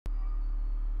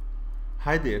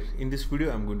Hi there, in this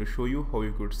video I'm going to show you how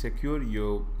you could secure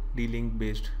your D-Link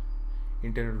based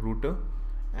internet router,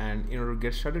 and in order to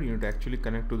get started you need to actually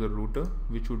connect to the router,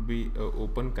 which would be an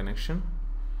open connection.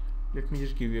 Let me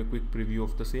just give you a quick preview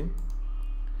of the same.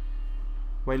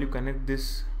 While you connect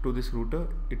this to this router,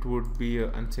 it would be an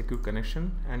unsecured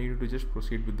connection and you need to just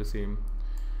proceed with the same.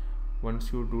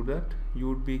 Once you do that, you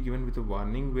would be given with a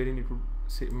warning wherein it would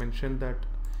mention that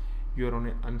you are on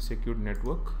an unsecured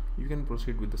network. You can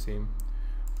proceed with the same.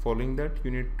 Following that,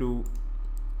 you need to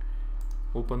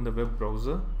open the web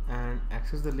browser and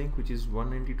access the link, which is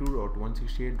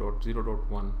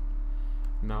 192.168.0.1.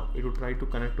 now it will try to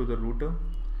connect to the router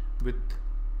with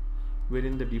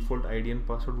wherein the default ID and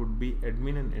password would be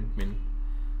admin and admin.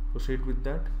 Proceed with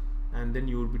that and then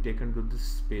you will be taken to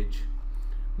this page.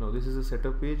 Now this is a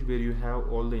setup page where you have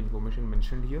all the information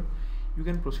mentioned here. You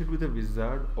can proceed with the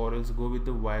wizard or else go with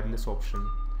the wireless option.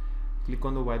 Click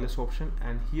on the wireless option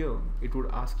and here it would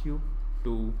ask you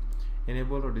to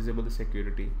enable or disable the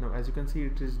security. Now as you can see,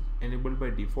 it is enabled by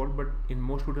default, but in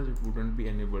most routers it wouldn't be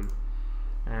enabled.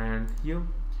 And here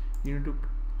you need to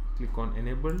click on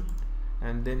enable,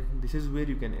 and then this is where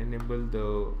you can enable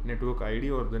the network ID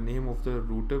or the name of the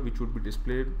router, which would be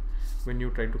displayed when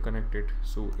you try to connect it.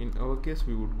 So in our case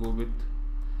we would go with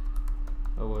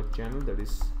our channel, that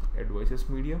is Advices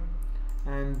Media,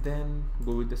 and then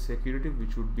go with the security,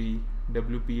 which would be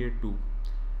WPA2.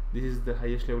 This is the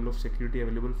highest level of security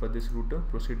available for this router.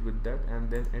 Proceed with that and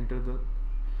then enter the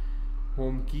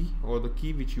home key or the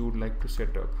key which you would like to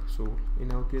set up. So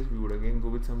in our case we would again go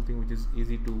with something which is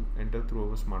easy to enter through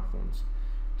our smartphones.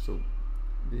 So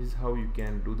this is how you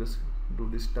can do this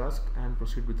task and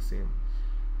proceed with the same.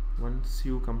 Once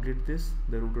you complete this,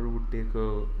 the router would take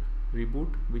a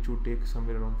reboot, which would take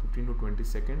somewhere around 15 to 20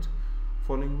 seconds,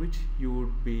 following which you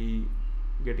would be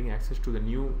getting access to the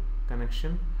new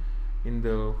connection in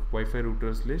the Wi-Fi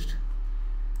routers list,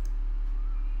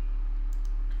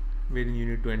 wherein you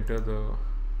need to enter the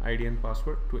ID and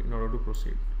password in order to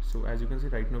proceed. So as you can see,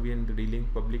 right now we are in the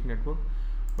D-Link public network,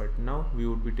 but now we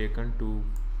would be taken to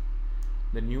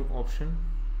the new option.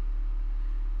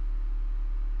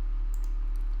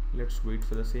 Let's wait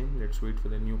for the same. Let's wait for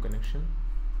the new connection.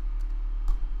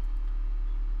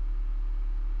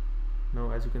 Now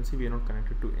as you can see, we are not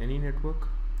connected to any network.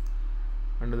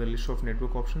 Under the list of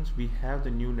network options, we have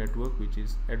the new network, which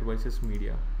is Advices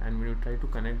Media, and when you try to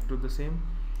connect to the same,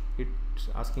 it's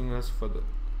asking us for the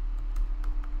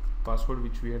password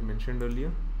which we had mentioned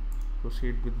earlier.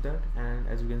 Proceed with that, and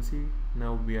as you can see,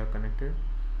 now we are connected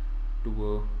to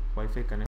a Wi-Fi connection.